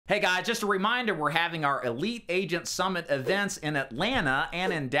Hey guys, just a reminder, we're having our Elite Agent Summit events in Atlanta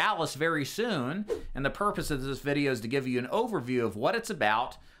and in Dallas very soon. And the purpose of this video is to give you an overview of what it's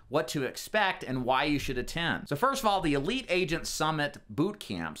about, what to expect, and why you should attend. So first of all, the Elite Agent Summit boot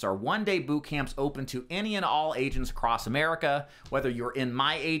camps are one-day boot camps open to any and all agents across America. Whether you're in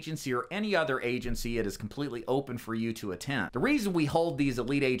my agency or any other agency, it is completely open for you to attend. The reason we hold these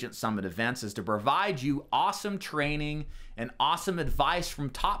Elite Agent Summit events is to provide you awesome training and awesome advice from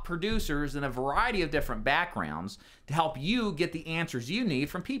top producers in a variety of different backgrounds to help you get the answers you need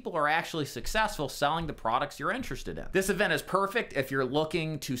from people who are actually successful selling the products you're interested in. This event is perfect if you're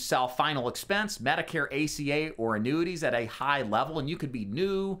looking to sell final expense, Medicare, ACA, or annuities at a high level, and you could be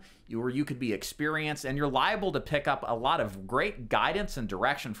new or you could be experienced, and you're liable to pick up a lot of great guidance and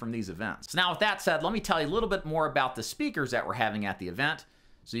direction from these events. So now with that said, let me tell you a little bit more about the speakers that we're having at the event,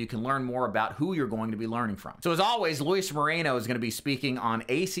 so you can learn more about who you're going to be learning from. So as always, Luis Moreno is going to be speaking on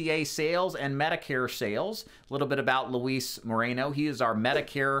ACA sales and Medicare sales. A little bit about Luis Moreno. He is our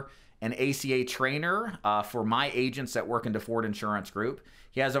Medicare and ACA trainer for my agents that work in DeFord Insurance Group.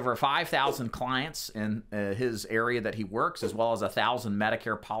 He has over 5,000 clients in his area that he works, as well as 1,000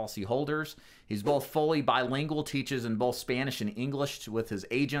 Medicare policy holders. He's both fully bilingual, teaches in both Spanish and English with his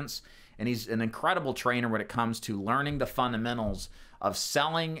agents, and he's an incredible trainer when it comes to learning the fundamentals of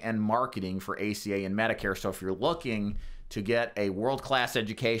selling and marketing for ACA and Medicare. So if you're looking to get a world-class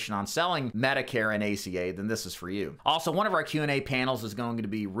education on selling Medicare and ACA, then this is for you. Also, one of our Q&A panels is going to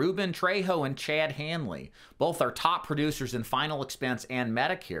be Ruben Trejo and Chad Hanley. Both are top producers in final expense and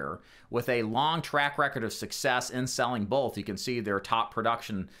Medicare with a long track record of success in selling both. You can see their top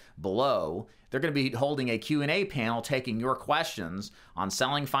production below. They're going to be holding a Q&A panel taking your questions on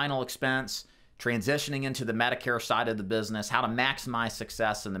selling final expense, transitioning into the Medicare side of the business, how to maximize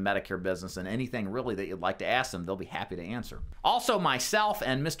success in the Medicare business, and anything really that you'd like to ask them, they'll be happy to answer. Also, myself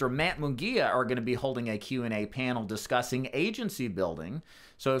and Mr. Matt Munguia are going to be holding a Q&A panel discussing agency building.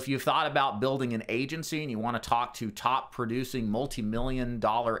 So if you've thought about building an agency and you want to talk to top producing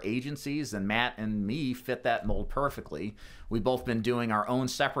multi-million-dollar agencies, then Matt and me fit that mold perfectly. We've both been doing our own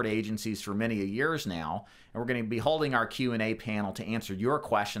separate agencies for many years now, and we're going to be holding our Q&A panel to answer your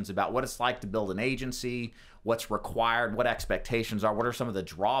questions about what it's like to build an agency, what's required, what expectations are, what are some of the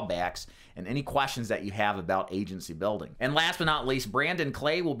drawbacks, and any questions that you have about agency building. And last but not least, Brandon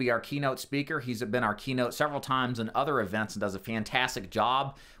Clay will be our keynote speaker. He's been our keynote several times in other events and does a fantastic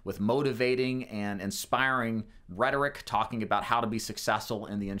job with motivating and inspiring rhetoric, talking about how to be successful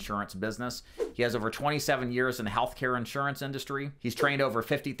in the insurance business. He has over 27 years in the healthcare insurance industry. He's trained over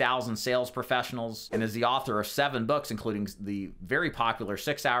 50,000 sales professionals and is the author of 7 books, including the very popular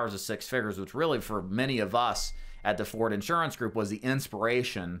 6 Hours of Six Figures, which really for many of us at the DeFord Insurance Group was the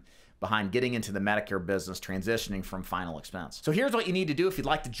inspiration behind getting into the Medicare business, transitioning from final expense. So here's what you need to do if you'd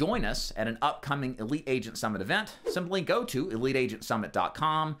like to join us at an upcoming Elite Agent Summit event. Simply go to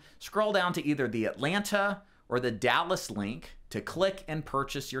eliteagentsummit.com, scroll down to either the Atlanta or the Dallas link to click and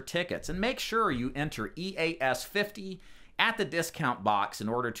purchase your tickets. And make sure you enter EAS50 at the discount box in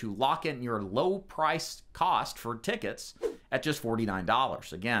order to lock in your low price cost for tickets at just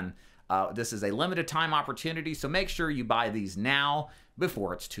 $49. Again, this is a limited time opportunity, so make sure you buy these now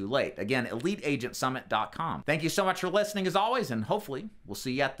before it's too late. Again, eliteagentsummit.com. Thank you so much for listening as always, and hopefully we'll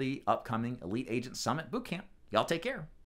see you at the upcoming Elite Agent Summit Bootcamp. Y'all take care.